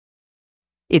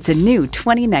It's a new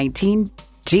 2019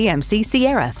 GMC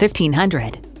Sierra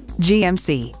 1500.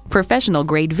 GMC,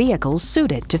 professional-grade vehicles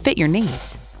suited to fit your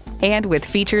needs. And with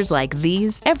features like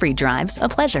these, every drive's a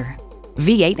pleasure.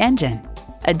 V8 engine,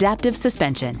 adaptive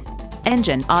suspension,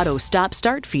 engine auto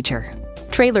stop-start feature,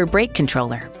 trailer brake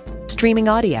controller, streaming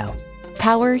audio,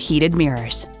 power heated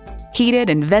mirrors, heated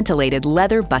and ventilated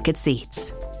leather bucket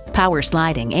seats, power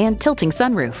sliding and tilting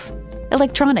sunroof,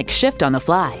 electronic shift on the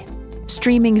fly,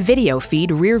 streaming video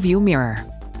feed rear view mirror,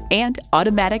 and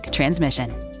automatic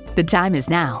transmission. The time is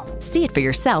now. See it for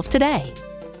yourself today.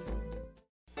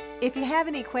 If you have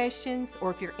any questions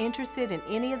or if you're interested in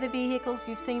any of the vehicles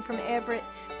you've seen from Everett,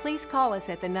 please call us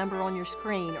at the number on your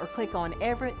screen or click on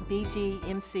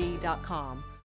everettbgmc.com.